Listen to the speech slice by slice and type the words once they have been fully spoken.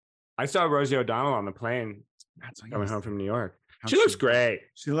I saw Rosie O'Donnell on the plane coming home from New York. She looks great.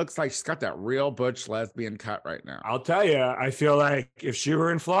 She looks like she's got that real butch lesbian cut right now. I'll tell you, I feel like if she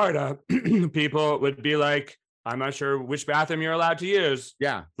were in Florida, people would be like, I'm not sure which bathroom you're allowed to use.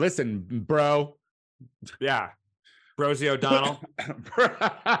 Yeah. Listen, bro. Yeah. Rosie O'Donnell.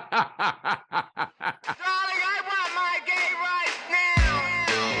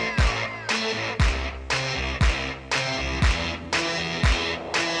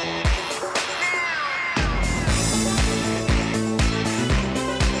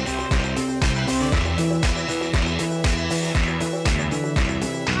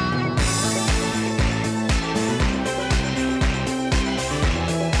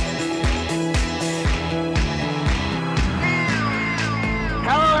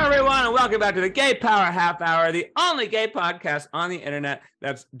 Welcome back to the Gay Power Half Hour, the only gay podcast on the internet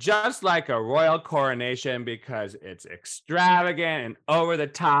that's just like a royal coronation because it's extravagant and over the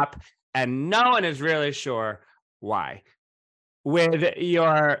top, and no one is really sure why. With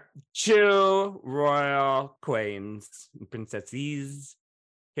your two royal queens and princesses,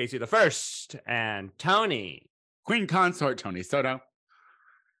 Casey the First and Tony. Queen Consort Tony Soto.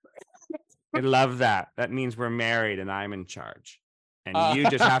 I love that. That means we're married and I'm in charge. And you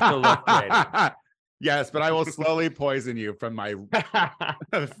just have to look great. Yes, but I will slowly poison you from my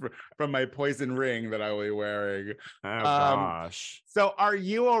poison ring that I will be wearing. Oh gosh. So are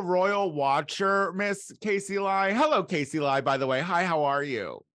you a royal watcher, Miss Casey Lai? Hello, Casey Lai, by the way. Hi, how are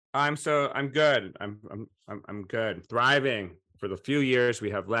you? I'm good. I'm good. Thriving for the few years we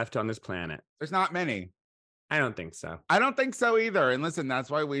have left on this planet. There's not many. I don't think so. I don't think so either. And listen,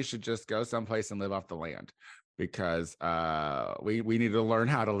 that's why we should just go someplace and live off the land. Because we need to learn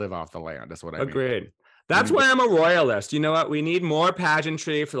how to live off the land. That's what I mean. Agreed. That's why I'm a royalist. You know what? We need more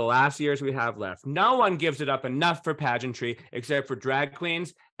pageantry for the last years we have left. No one gives it up enough for pageantry except for drag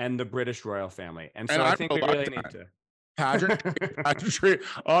queens and the British royal family. And so I think we really need to. Pageantry.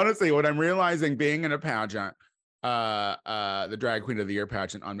 Honestly, what I'm realizing being in a pageant, the Drag Queen of the Year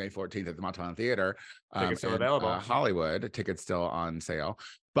pageant on May 14th at the Montalban Theater. Tickets still available. Hollywood. Tickets still on sale.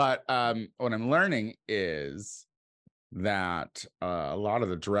 But what I'm learning is that a lot of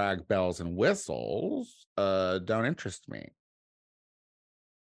the drag bells and whistles don't interest me.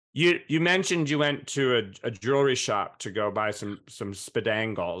 You mentioned you went to a jewelry shop to go buy some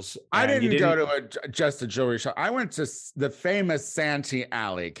spidangles. I didn't go to just a jewelry shop. I went to the famous Santee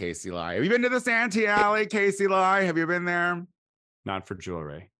Alley, Casey Lai. Have you been to the Santee Alley, Casey Lai? Have you been there? Not for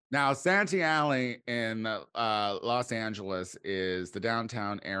jewelry. Now, Santee Alley in Los Angeles is the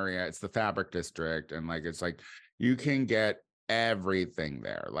downtown area. It's the fabric district. And it's like you can get everything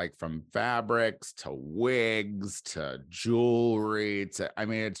there, like from fabrics to wigs to jewelry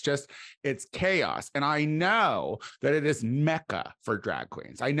it's chaos. And I know that it is Mecca for drag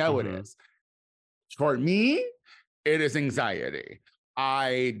queens. I know it is. For me, it is anxiety.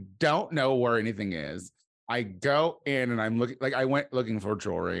 I don't know where anything is. I go in and I'm looking, I went looking for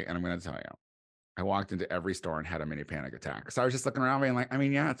jewelry, and I'm going to tell you, I walked into every store and had a mini panic attack. So I was just looking around being like,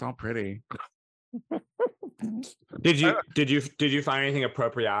 yeah, it's all pretty. Did you find anything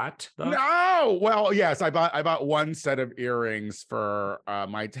appropriate though? No. Well, yes, I bought one set of earrings for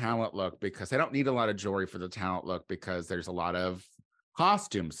my talent look, because I don't need a lot of jewelry for the talent look because there's a lot of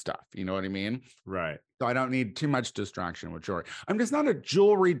costume stuff. You know what I mean? Right. So I don't need too much distraction with jewelry. I'm just not a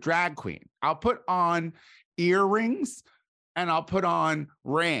jewelry drag queen. I'll put on earrings and I'll put on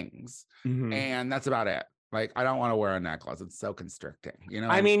rings, and that's about it. I don't want to wear a necklace. It's so constricting, you know?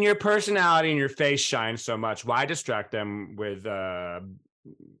 I mean, your personality and your face shine so much. Why distract them with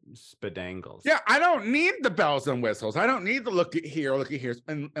spidangles? Yeah, I don't need the bells and whistles. I don't need the look at here,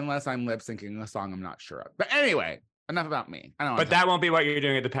 unless I'm lip syncing a song I'm not sure of. But anyway, enough about me. But that won't be what you're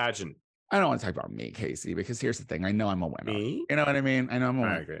doing at the pageant. I don't want to talk about me, Casey, because here's the thing. I know I'm a winner. Me? You know what I mean? I know I'm a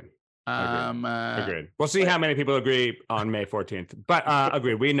winner. I agree. Agreed. We'll see how many people agree on May 14th. But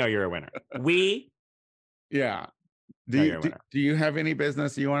agreed. We know you're a winner. Yeah. Do you have any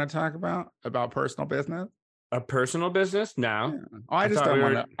business you want to talk about personal business? A personal business? No. Yeah. Oh, I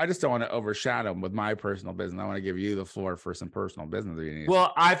just don't want to overshadow them with my personal business. I want to give you the floor for some personal business that you need.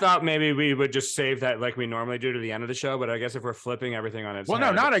 Well, I thought maybe we would just save that like we normally do to the end of the show, but I guess if we're flipping everything on its head,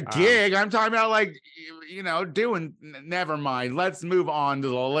 no, not a gig. I'm talking about doing. Never mind. Let's move on to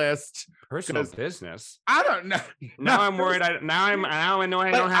the list. Personal business. I don't know. Now I'm worried. I know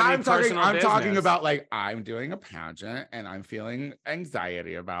I don't have any personal business. I'm talking about I'm doing a pageant and I'm feeling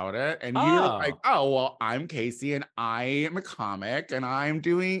anxiety about it, and you're like, oh well, I'm Casey and I am a comic and I'm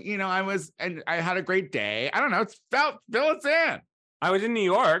doing, and I had a great day. I don't know. Fill us in. I was in New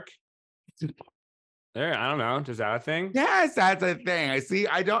York. There, I don't know. Is that a thing? Yes, that's a thing. I see.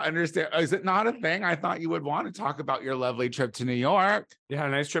 I don't understand. Is it not a thing? I thought you would want to talk about your lovely trip to New York. You had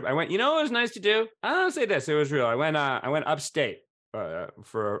a nice trip. I went. You know what was nice to do? I'll say this. It was real. I went. I went upstate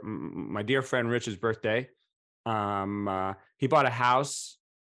for my dear friend Rich's birthday. He bought a house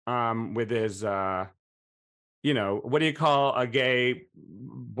with his what do you call a gay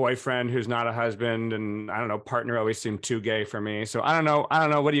boyfriend who's not a husband? And I don't know, partner always seemed too gay for me. So I don't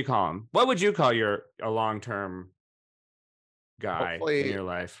know. What do you call him? What would you call a long-term guy in your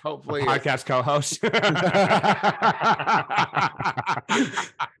life? Hopefully a podcast co-host.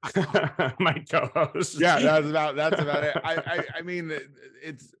 My co-host. Yeah, that's about it. I mean,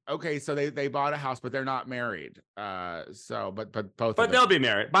 it's okay. So they bought a house, but they're not married. But They'll be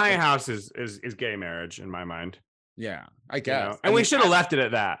married. Buying a house is gay marriage in my mind. Yeah, I guess. And we should have left it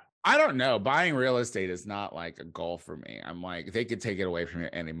at that. I don't know. Buying real estate is not like a goal for me. I'm like, they could take it away from you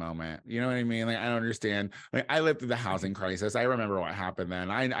at any moment. You know what I mean? Like, I don't understand. Like, I lived through the housing crisis. I remember what happened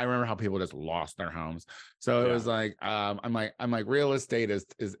then. I remember how people just lost their homes. So it was like, I'm like, real estate is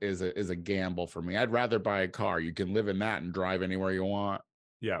a gamble for me. I'd rather buy a car. You can live in that and drive anywhere you want.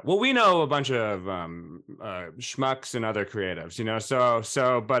 Yeah. Well, we know a bunch of schmucks and other creatives,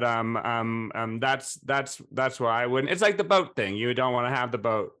 that's why I wouldn't. It's like the boat thing. You don't want to have the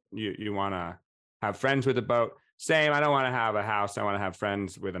boat. You want to have friends with a boat. Same. I don't want to have a house. I want to have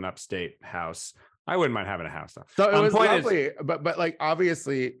friends with an upstate house. I wouldn't mind having a house though. So it was lovely, but like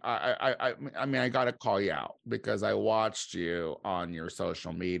obviously, I mean, I got to call you out because I watched you on your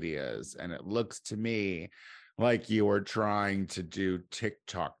social medias, and it looks to me like you were trying to do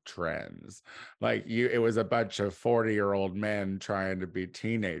TikTok trends. Like it was a bunch of 40-year-old men trying to be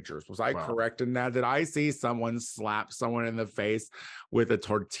teenagers. Was I correct in that? Did I see someone slap someone in the face with a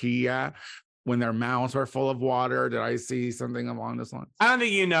tortilla when their mouths were full of water? Did I see something along this line? I don't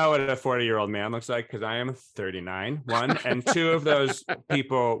think you know what a 40-year-old man looks like because I am 39, one, and two of those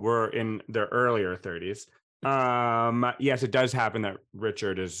people were in their earlier 30s. Yes, it does happen that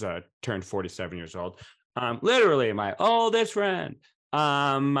Richard is turned 47 years old. Literally my oldest friend.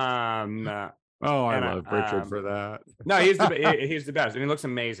 I love Richard for that. No, he's the best, and he looks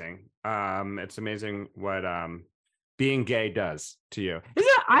amazing. It's amazing what being gay does to you.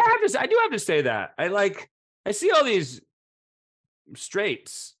 I do have to say that I see all these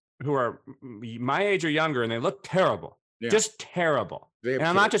straights who are my age or younger, and they look terrible. Yeah. Just terrible. And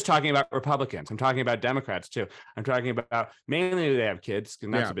I'm not just talking about Republicans. I'm talking about Democrats too. I'm talking about mainly they have kids,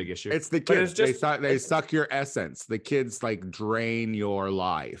 and that's a big issue. It's the kids. They suck your essence. The kids like drain your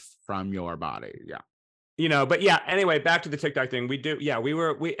life from your body. Yeah. But anyway, back to the TikTok thing.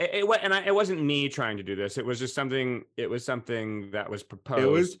 It wasn't me trying to do this. It was just something that was proposed. It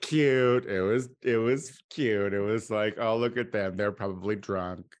was cute. It was cute. It was like, oh, look at them. They're probably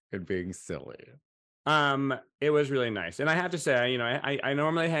drunk and being silly. It was really nice. And I have to say, I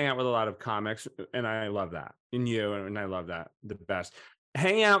normally hang out with a lot of comics, and I love that in you. And I love that the best.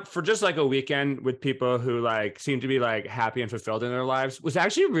 Hanging out for just like a weekend with people who seem to be happy and fulfilled in their lives was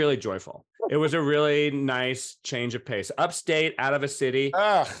actually really joyful. It was a really nice change of pace. Upstate, out of a city.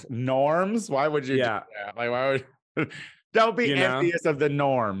 Ugh, norms. Why would you do that? Why would don't be envious of the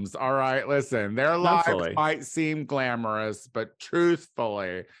norms. All right. Listen, their lives might seem glamorous, but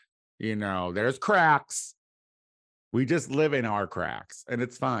truthfully, there's cracks. We just live in our cracks, and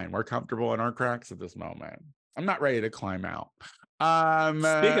it's fine. We're comfortable in our cracks at this moment. I'm not ready to climb out.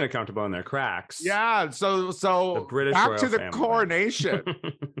 Speaking of comfortable in their cracks. Yeah. So the British back royal to the family. coronation.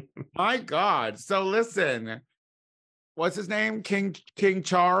 My God. So listen, what's his name? King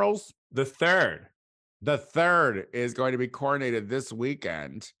Charles the Third. The Third is going to be coronated this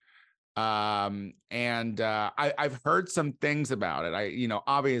weekend. I've heard some things about it.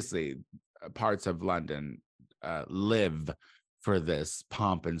 Obviously parts of London live for this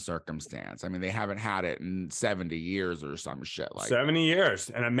pomp and circumstance. I mean, they haven't had it in 70 years or some shit like 70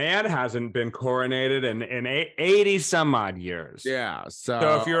 years. And a man hasn't been coronated in 80 some odd years. Yeah.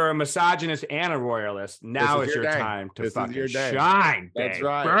 So if you're a misogynist and a royalist, now is your time to fucking shine. That's babe.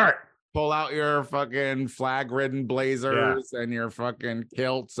 right. Bert. Pull out your fucking flag-ridden blazers and your fucking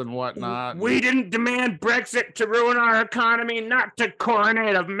kilts and whatnot. We didn't demand Brexit to ruin our economy, not to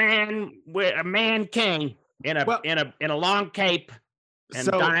coronate a man king in a long cape and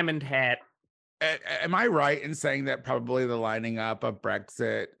diamond hat. Am I right in saying that probably the lining up of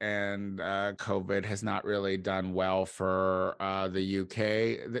Brexit and COVID has not really done well for the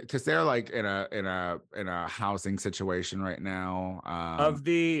UK, because they're in a housing situation right now. Of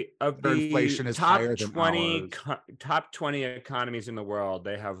the inflation is higher than ours. Top 20 economies in the world,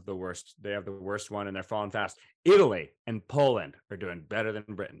 they have the worst. They have the worst one, and they're falling fast. Italy and Poland are doing better than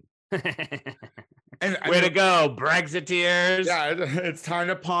Britain. And Way to go, Brexiteers. Yeah, it's time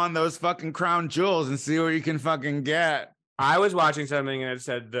to pawn those fucking crown jewels and see what you can fucking get. I was watching something and it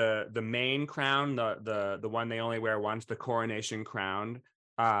said the main crown, the one they only wear once, the coronation crown.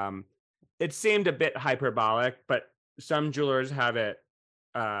 It seemed a bit hyperbolic, but some jewelers have it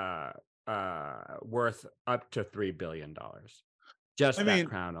worth up to $3 billion. Just that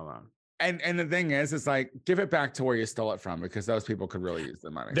crown alone. And the thing is, it's like, give it back to where you stole it from, because those people could really use the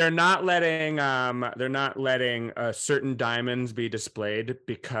money. They're not letting certain diamonds be displayed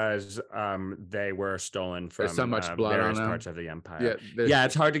because they were stolen from so much blood various on parts of the empire. Yeah,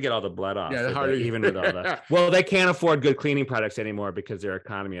 it's hard to get all the blood off. Yeah, hard even with all that. Well, they can't afford good cleaning products anymore because their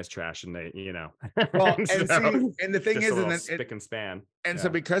economy is trash, and they, Well, and the thing is, spick and span. And so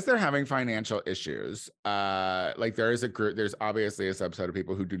because they're having financial issues, like there's obviously a subset of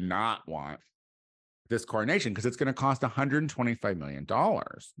people who do not want this coronation because it's going to cost $125 million.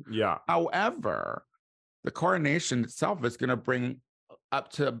 Yeah. However, the coronation itself is going to bring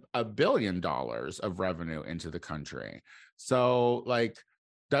up to $1 billion of revenue into the country. So like,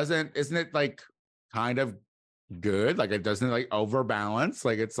 isn't it like kind of good? Like it doesn't like overbalance.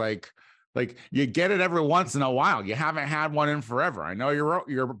 Like it's like you get it every once in a while. You haven't had one in forever. I know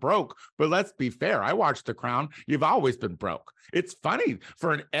you're broke, but let's be fair. I watched The Crown. You've always been broke. It's funny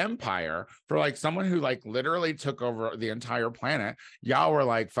for an empire, for like someone who like literally took over the entire planet. Y'all were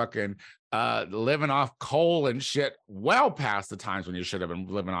like fucking living off coal and shit well past the times when you should have been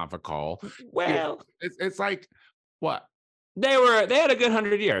living off of coal. Well, it's like what? They had a good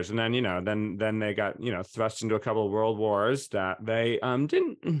 100 years, and then then they got thrust into a couple of world wars that they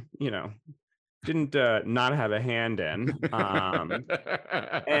didn't not have a hand in,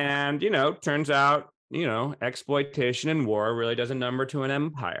 and turns out exploitation and war really does a number to an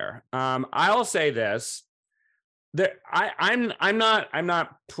empire. I'll say this. I'm not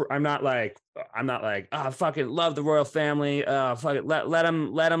like fucking love the royal family. Fuck it, let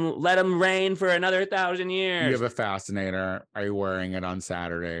them reign for another 1,000 years. You have a fascinator. Are you wearing it on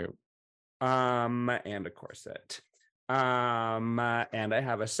Saturday? And a corset. And I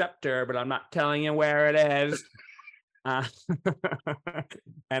have a scepter, but I'm not telling you where it is. And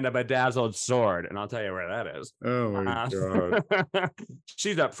a bedazzled sword, and I'll tell you where that is. Oh my god.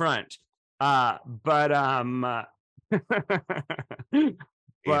 She's up front. But I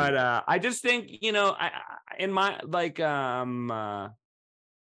just think over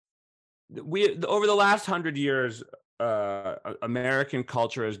the last 100 years, American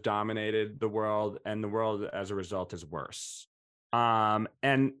culture has dominated the world, and the world as a result is worse. I'm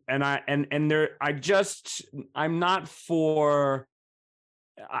not for.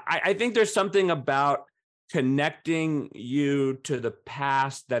 I think there's something about connecting you to the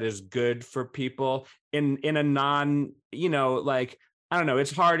past that is good for people in a non, I don't know.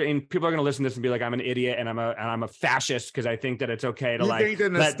 It's hard, and people are going to listen to this and be like, "I'm an idiot and I'm a fascist," because I think that it's okay to think the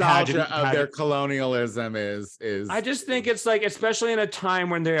nostalgia of their colonialism is. I just think it's like, especially in a time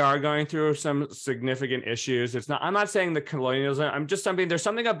when they are going through some significant issues. I'm not saying the colonialism. I'm just there's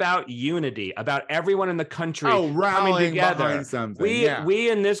something about unity, about everyone in the country coming together. Behind something. We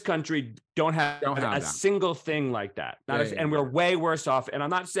in this country don't have a single thing like that. And we're way worse off. And I'm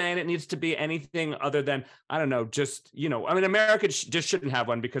not saying it needs to be anything other than, I don't know, just, America just shouldn't have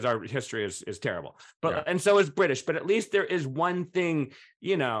one because our history is terrible. But and so is British. But at least there is one thing,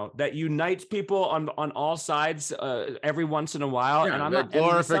 that unites people on all sides every once in a while. Yeah, and I'm not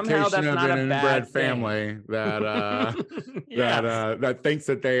glorification of an inbred family that that thinks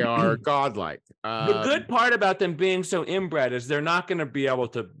that they are godlike. The good part about them being so inbred is they're not going to be able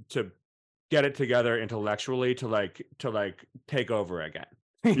to get it together intellectually to take over again.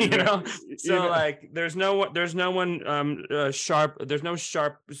 There's no sharp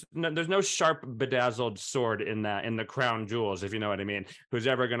bedazzled sword in the crown jewels, if you know what I mean, who's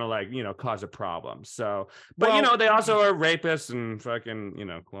ever gonna cause a problem. So but they also are rapists and fucking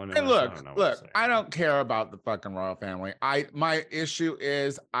colonialists. And look, I don't care about the fucking royal family. My issue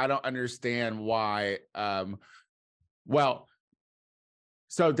is I don't understand why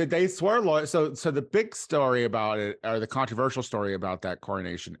so did they swear loyal? So the big story about it, or the controversial story about that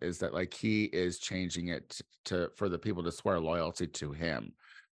coronation, is that like he is changing it for the people to swear loyalty to him.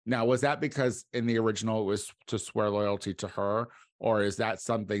 Now, was that because in the original it was to swear loyalty to her, or is that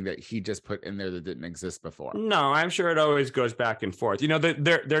something that he just put in there that didn't exist before? No, I'm sure it always goes back and forth.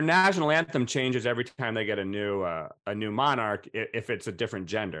 Their national anthem changes every time they get a new monarch if it's a different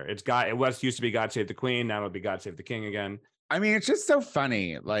gender. Used to be God Save the Queen, now it'll be God Save the King again. I mean, it's just so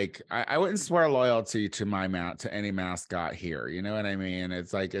funny. Like, I wouldn't swear loyalty to any mascot here. You know what I mean?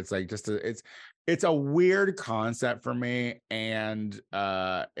 It's it's a weird concept for me, and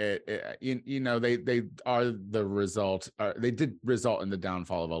you know, they are the result, they did result in the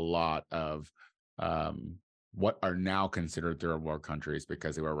downfall of a lot of what are now considered third world countries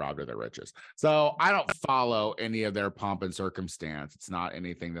because they were robbed of their riches. So I don't follow any of their pomp and circumstance. It's not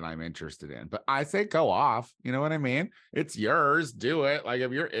anything that I'm interested in, but I say go off. You know what I mean? It's yours. Do it. Like,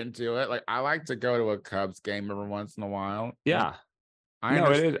 if you're into it. Like, I like to go to a Cubs game every once in a while. Yeah. I No,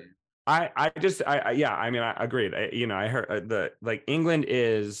 understand. it is. Yeah, I mean, I agreed. I heard England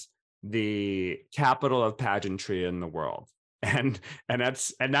is the capital of pageantry in the world. And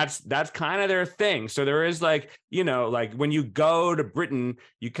that's kind of their thing. So there is, like, you know, like when you go to Britain,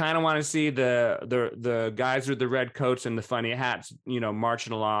 you kind of want to see the guys with the red coats and the funny hats, you know,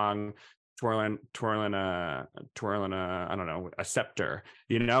 marching along, twirling I don't know, a scepter,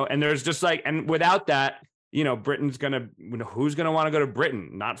 you know. And there's just like, and without that, you know, who's gonna want to go to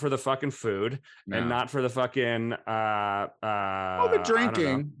Britain? Not for the fucking food, and not for the fucking the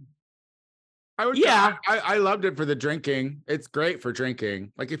drinking. I loved it for the drinking. It's great for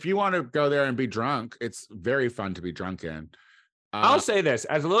drinking. Like, if you want to go there and be drunk, it's very fun to be drunk in. I'll say this,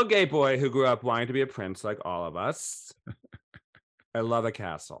 as a little gay boy who grew up wanting to be a prince like all of us, I love a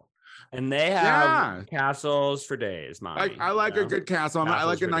castle. And they have castles for days, mommy. I like a good castle. I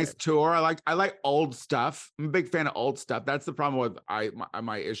like a nice tour. I like old stuff. I'm a big fan of old stuff. That's the problem with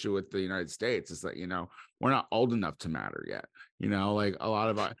my issue with the United States is that, you know, we're not old enough to matter yet. You know, like a lot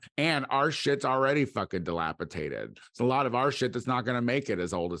of our shit's already fucking dilapidated. It's a lot of our shit that's not going to make it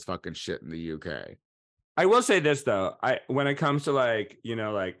as old as fucking shit in the UK. I will say this though, when it comes to, like, you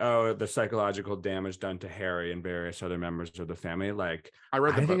know, like, oh, the psychological damage done to Harry and various other members of the family, like, I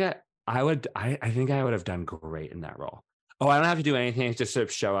think I would have done great in that role. Oh, I don't have to do anything, just sort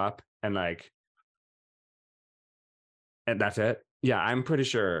of show up and that's it. Yeah, I'm pretty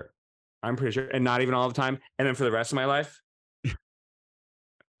sure, and not even all the time. And then for the rest of my life,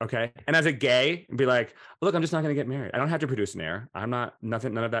 okay. And as a gay, be like, look, I'm just not going to get married. I don't have to produce an heir. I'm not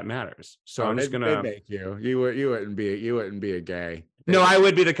nothing. None of that matters. So I'm just gonna make you. You wouldn't be a gay. No, I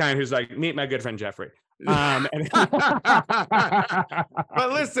would be the kind who's like, meet my good friend Jeffrey. But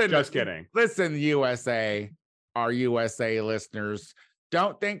listen, just kidding. Listen, our USA listeners,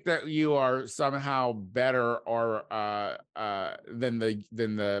 don't think that you are somehow better or than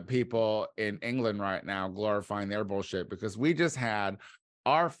the people in England right now glorifying their bullshit, because we just had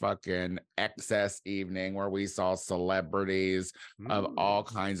our fucking excess evening where we saw celebrities of all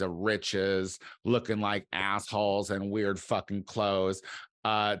kinds of riches looking like assholes and weird fucking clothes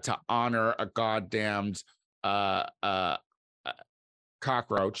to honor a goddamned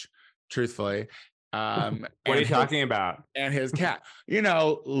cockroach, truthfully. What are you talking about? And his cat, you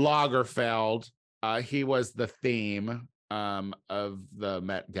know, Lagerfeld, he was the theme of the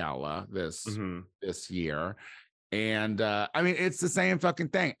Met Gala this year. And I mean, it's the same fucking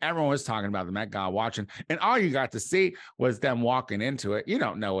thing. Everyone was talking about the Met Gala, watching, and all you got to see was them walking into it. You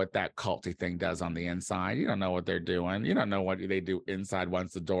don't know what that culty thing does on the inside. You don't know what they're doing. You don't know what they do inside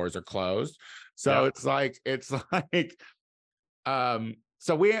once the doors are closed. So it's like,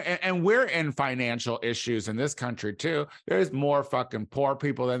 so we're in financial issues in this country too. There's more fucking poor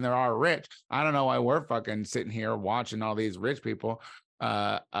people than there are rich. I don't know why we're fucking sitting here watching all these rich people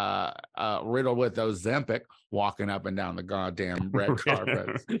riddled with Ozempic walking up and down the goddamn red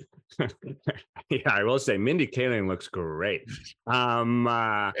carpets. Yeah, I will say Mindy Kaling looks great.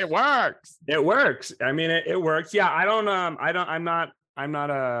 It works. I mean, it works. Yeah, I don't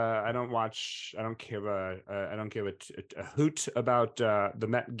give a hoot about the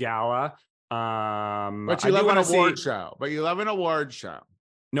Met Gala. But you love an award show.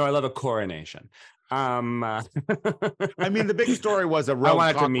 No, I love a coronation. I mean, the big story was a rogue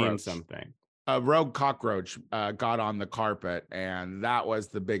cockroach. To mean something. A rogue cockroach got on the carpet, and that was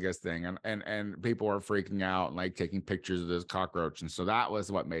the biggest thing. And people were freaking out and like taking pictures of this cockroach, and so that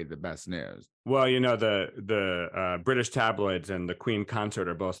was what made the best news. Well, you know, the British tabloids and the Queen consort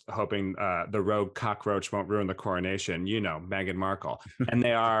are both hoping the rogue cockroach won't ruin the coronation. You know, Meghan Markle, and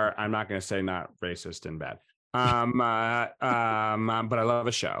they are. I'm not going to say not racist and bad. But I love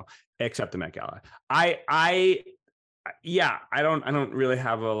a show, except the Met Gala. I don't really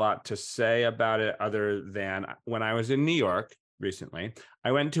have a lot to say about it other than when I was in New York recently,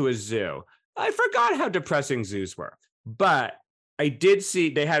 I went to a zoo. I forgot how depressing zoos were, but I did see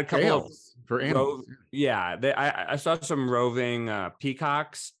they had a couple for animals. I saw some roving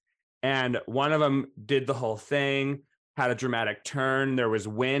peacocks, and one of them did the whole thing, had a dramatic turn. There was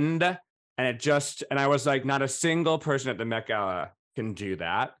wind, and I was like, not a single person at the Met Gala can do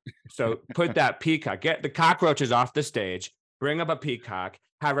that. So put that peacock, get the cockroaches off the stage, bring up a peacock,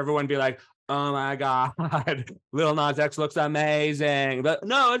 have everyone be like, oh my God, Lil Nas X looks amazing. But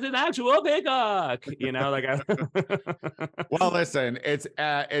no, it's an actual peacock. You know, like Well, listen, it's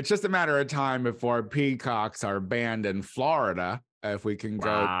just a matter of time before peacocks are banned in Florida. If we can go,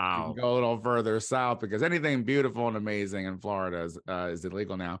 wow. a little further south, because anything beautiful and amazing in Florida is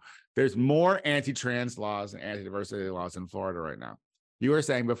illegal now. There's more anti-trans laws and anti-diversity laws in Florida right now. You were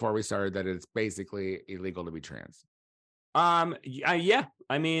saying before we started that it's basically illegal to be trans. Yeah.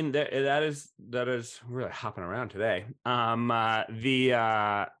 I mean, that is we're really hopping around today.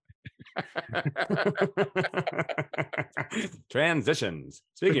 Transitions.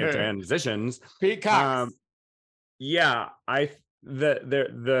 Speaking of transitions, Peacocks. yeah, the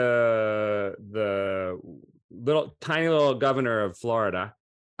little tiny little governor of Florida,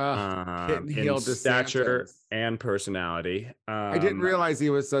 Kitten in heel stature DeSantis. and personality. I didn't realize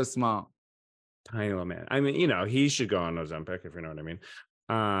he was so small. Tiny little man. I mean, you know, he should go on Ozempic, if you know what I mean.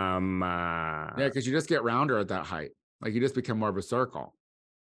 Yeah, because you just get rounder at that height. Like you just become more of a circle.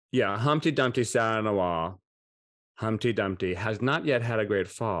 Yeah, Humpty Dumpty sat on a wall. Humpty Dumpty has not yet had a great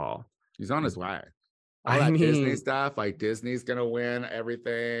fall. He's on his way. All that Disney stuff, like Disney's gonna win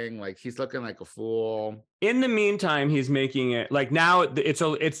everything. Like he's looking like a fool. In the meantime, he's making it like now it's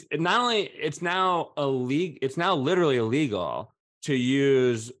not only it's now illegal, it's now literally illegal to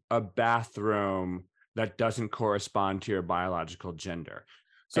use a bathroom that doesn't correspond to your biological gender.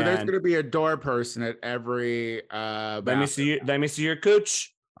 So there's gonna be a door person at every let me see your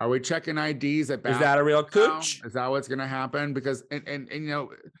cooch. Are we checking IDs at Is that a real cooch? Is that what's gonna happen? Because and you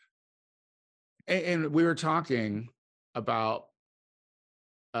know, and we were talking about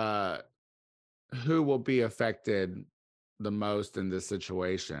who will be affected the most in this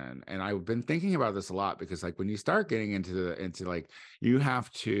situation, and I've been thinking about this a lot, because like when you start getting into like you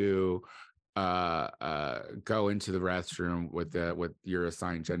have to go into the restroom with your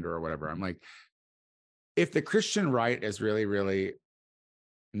assigned gender or whatever. I'm like, if the Christian right is really, really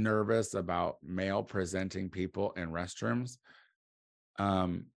nervous about male presenting people in restrooms,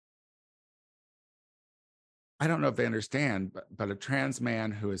 I don't know if they understand, but a trans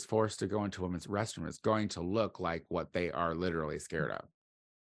man who is forced to go into a women's restroom is going to look like what they are literally scared of,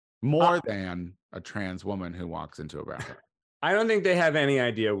 more than a trans woman who walks into a bathroom. I don't think they have any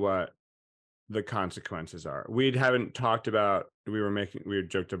idea what the consequences are. We haven't talked about, we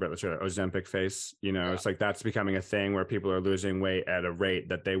joked about the Ozempic face, you know, It's like that's becoming a thing where people are losing weight at a rate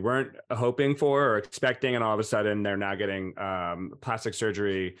that they weren't hoping for or expecting, and all of a sudden they're now getting plastic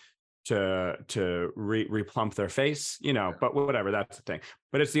surgery to replump their face, you know, but whatever, that's the thing.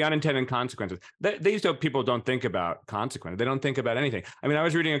 But it's the unintended consequences. These people don't think about consequences. They don't think about anything. I mean, I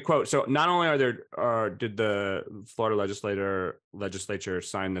was reading a quote. So not only did the Florida legislature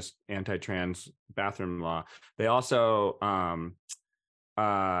sign this anti-trans bathroom law, they also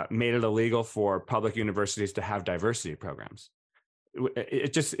made it illegal for public universities to have diversity programs.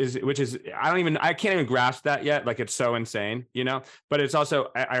 It just is, which is, I can't even grasp that yet. Like, it's so insane, you know, but it's also,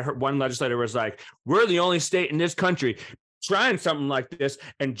 I heard one legislator was like, we're the only state in this country trying something like this,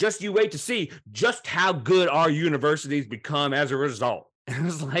 and just you wait to see just how good our universities become as a result. And it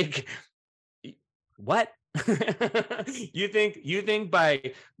was like, what? you think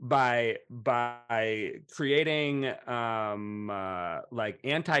by creating like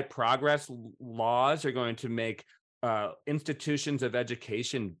anti-progress laws are going to make institutions of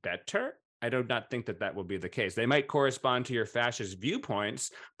education better? I do not think that will be the case. They might correspond to your fascist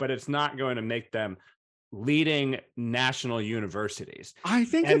viewpoints, but it's not going to make them leading national universities. I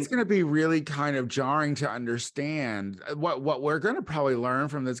think it's going to be really kind of jarring to understand. What we're going to probably learn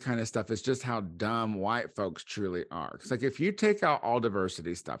from this kind of stuff is just how dumb white folks truly are. Because like, if you take out all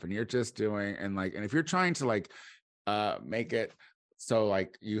diversity stuff and you're just doing, and if you're trying to like make it so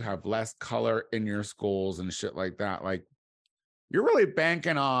like you have less color in your schools and shit like that, like you're really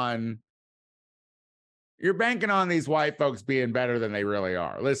banking on these white folks being better than they really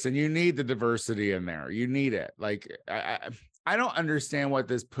are. Listen, you need the diversity in there. You need it. Like, I don't understand what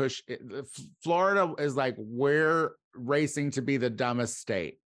this push. Florida is like, we're racing to be the dumbest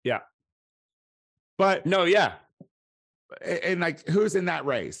state. Yeah. But no, yeah. And like, who's in that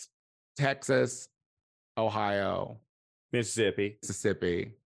race? Texas, Ohio, Mississippi,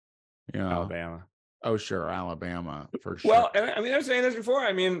 you know, Alabama. Oh, sure. Alabama, for sure. Well, I mean, I was saying this before.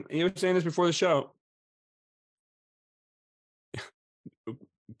 I mean, you were saying this before the show.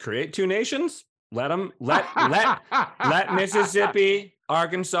 Create two nations. Let Mississippi,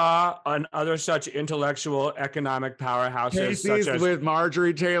 Arkansas, and other such intellectual economic powerhouses, such as with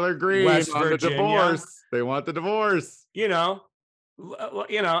Marjorie Taylor Greene, West on Virginia. The divorce. They want the divorce. You know.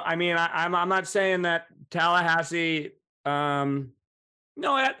 I mean, I'm not saying that Tallahassee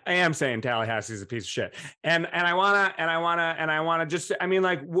No, I am saying Tallahassee is a piece of shit, and I wanna just. I mean,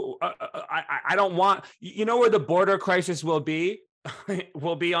 like, I don't want. You know where the border crisis will be?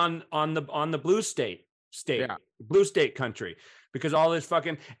 Will be on the Yeah. blue state country, because all this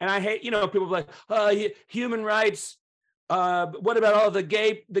fucking, and I hate, people be like, human rights. What about all the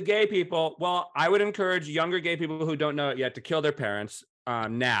gay people? Well, I would encourage younger gay people who don't know it yet to kill their parents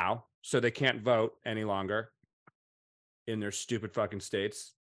now, so they can't vote any longer in their stupid fucking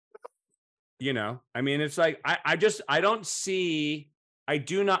states. I mean, it's like, I don't see. I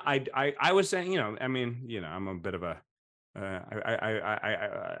do not. I was saying, I mean, I'm a bit of a. I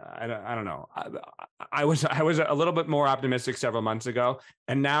don't know. I was a little bit more optimistic several months ago,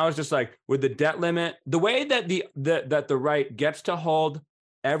 and now it's just like, with the debt limit, the way that the right gets to hold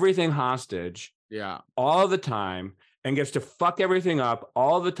everything hostage Yeah. all the time, and gets to fuck everything up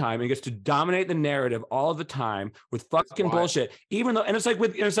all the time, and gets to dominate the narrative all the time with fucking bullshit. Even though, and it's like,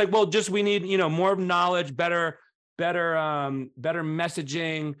 well, just, we need, more knowledge, better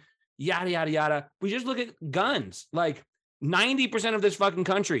messaging, yada yada yada. We just look at guns. Like, 90% of this fucking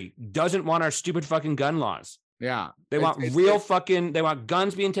country doesn't want our stupid fucking gun laws. Yeah. They want they want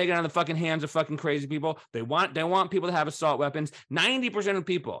guns being taken out of the fucking hands of fucking crazy people. They want people to have assault weapons. 90% of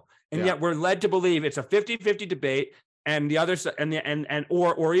people. And yet we're led to believe it's a 50-50 debate, and the other side,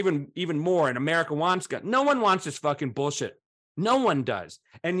 or even more, and America wants guns. No one wants this fucking bullshit. No one does.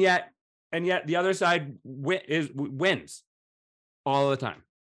 And yet the other side wins all the time.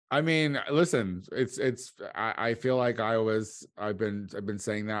 I mean, listen, I feel like I've been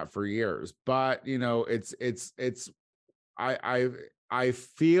saying that for years, but I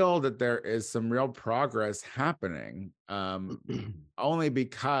feel that there is some real progress happening, only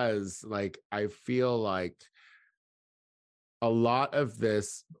because, like, I feel like a lot of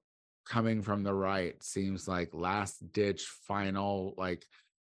this coming from the right seems like last ditch final, like,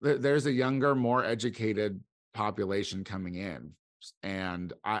 there's a younger, more educated population coming in.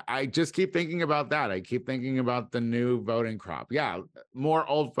 And I just keep thinking about that. I keep thinking about the new voting crop. Yeah, more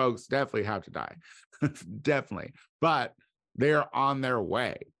old folks definitely have to die. Definitely. But they're on their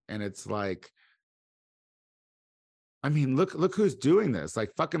way. And it's like, I mean, look who's doing this.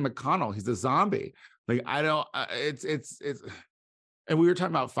 Like, fucking McConnell, he's a zombie. Like, I don't, it's, and we were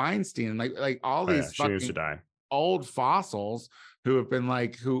talking about Feinstein, like all these she needs to die. Old fossils who have been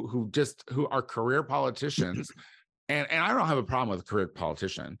like, who are career politicians. And I don't have a problem with a career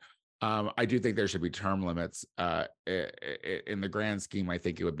politician. I do think there should be term limits. In the grand scheme, I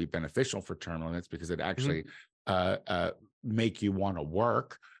think it would be beneficial for term limits, because it actually make you want to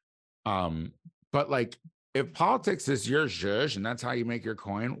work. But, like, if politics is your zhuzh and that's how you make your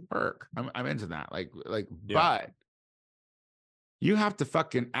coin work, I'm into that. But you have to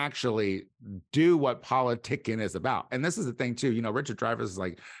fucking actually do what politicking is about. And this is the thing too. Richard Dreyfuss is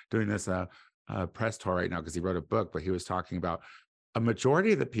like doing this press tour right now because he wrote a book, but he was talking about a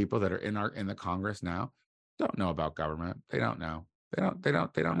majority of the people that are in the Congress now don't know about government. They don't know. They don't know.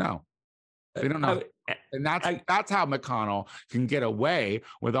 They don't know. And that's how McConnell can get away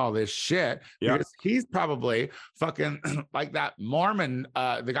with all this shit. Because he's probably fucking like that Mormon,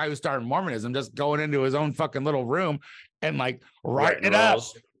 the guy who started Mormonism, just going into his own fucking little room and like writing it up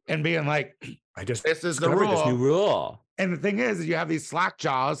and being like, this is the rule. This new rule. And the thing is you have these slack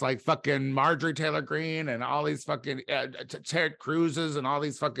jaws like fucking Marjorie Taylor Greene and all these fucking Ted Cruz's and all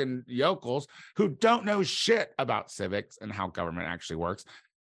these fucking yokels who don't know shit about civics and how government actually works.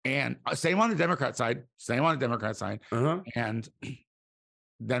 And same on the Democrat side. And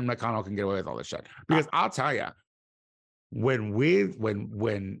then McConnell can get away with all this shit. Because I'll tell you,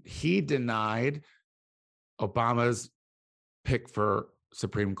 when he denied Obama's pick for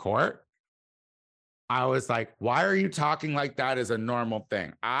Supreme Court, I was like, why are you talking like that is a normal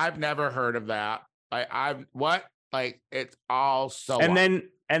thing? I've never heard of that. It's all so.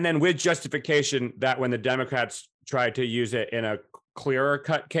 And then with justification that when the Democrats tried to use it in a clearer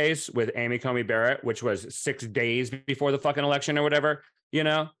cut case with Amy Coney Barrett, which was 6 days before the fucking election or whatever,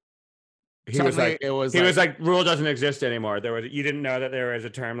 he was like, rule doesn't exist anymore. You didn't know that there was a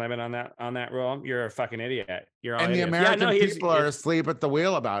term limit on that rule. You're a fucking idiot. You're all the American people are asleep at the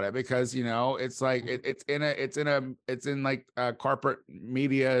wheel about it because it's like it's in like a corporate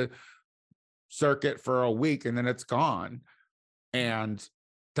media circuit for a week and then it's gone, and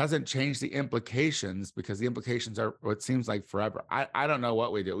doesn't change the implications, because the implications are what seems like forever. I don't know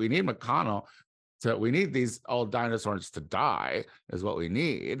what we do. We need McConnell we need these old dinosaurs to die is what we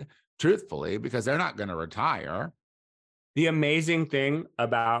need. Truthfully, because they're not going to retire. The amazing thing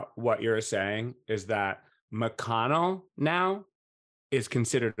about what you're saying is that McConnell now is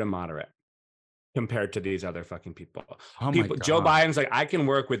considered a moderate. compared to these other fucking people. Oh my People, Joe God. Biden's like, I can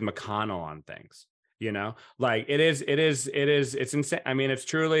work with McConnell on things, like it's insane. I mean, it's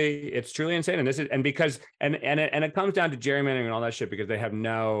truly insane. And this is, and because, and it comes down to gerrymandering and all that shit, because they have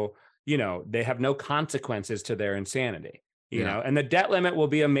no, they have no consequences to their insanity. And the debt limit will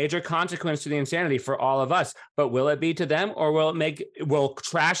be a major consequence to the insanity for all of us. But will it be to them, or will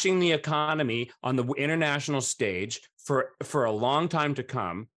trashing the economy on the international stage for a long time to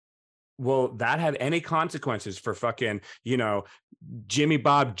come? Will that have any consequences for fucking, Jimmy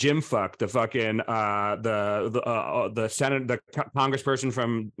Bob Jim fuck, the fucking the Senate, the congressperson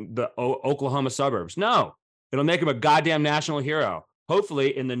from the Oklahoma suburbs? No, it'll make him a goddamn national hero.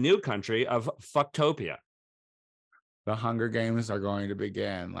 Hopefully, in the new country of Fucktopia. The Hunger Games are going to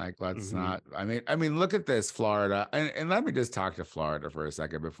begin. Like, let's not. I mean, look at this, Florida, and let me just talk to Florida for a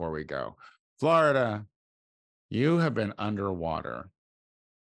second before we go. Florida, you have been underwater,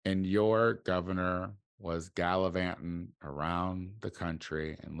 and your governor was gallivanting around the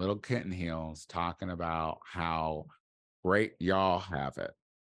country in little kitten heels, talking about how great y'all have it.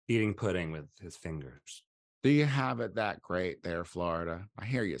 Eating pudding with his fingers. Do you have it that great there, Florida? I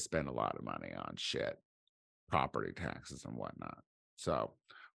hear you spend a lot of money on shit, property taxes and whatnot. So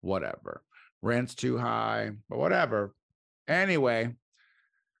whatever. Rent's too high, but whatever. Anyway,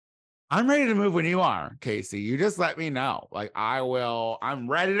 I'm ready to move when you are, Casey. You just let me know. Like, I'm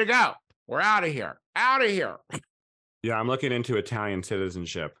ready to go. We're out of here. Out of here. Yeah, I'm looking into Italian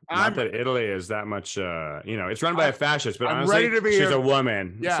citizenship. Not that Italy is that much, it's run by a fascist, but honestly, ready to be she's a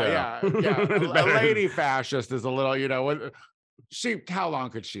woman. Yeah. A lady fascist is a little, how long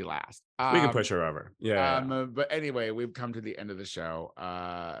could she last? We can push her over. Yeah. But anyway, we've come to the end of the show.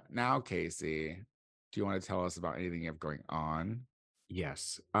 Now, Casey, do you want to tell us about anything you have going on?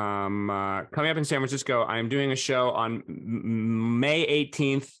 Yes. Coming up in San Francisco, I'm doing a show on May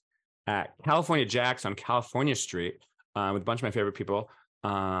 18th at California Jack's on California Street with a bunch of my favorite people.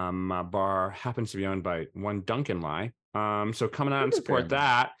 A bar happens to be owned by one Duncan Lai. So coming out and support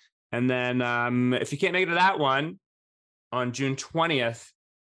that. And then if you can't make it to that one, on June 20th,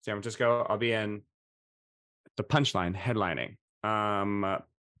 San Francisco, I'll be in the Punchline headlining.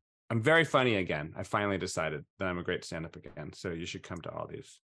 I'm very funny again. I finally decided that I'm a great stand-up again. So you should come to all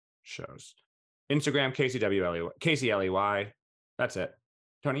these shows. Instagram, KCLEY. That's it.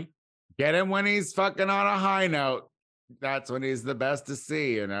 Tony? Get him when he's fucking on a high note. That's when he's the best to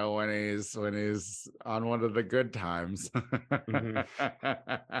see, when he's on one of the good times.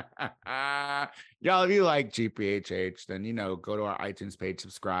 Y'all, if you like GPHH, then go to our iTunes page,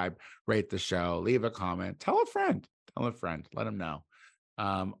 subscribe, rate the show, leave a comment, tell a friend, let them know.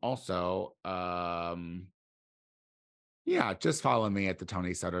 Also, just follow me at the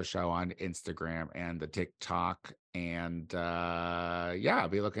Tony Soto Show on Instagram and the TikTok. And I'll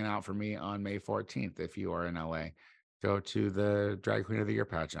be looking out for me on May 14th. If you are in LA, go to the Drag Queen of the Year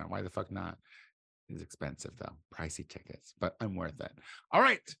pageant. Why the fuck not? It's expensive though, pricey tickets, but I'm worth it. All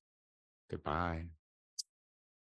right. Goodbye.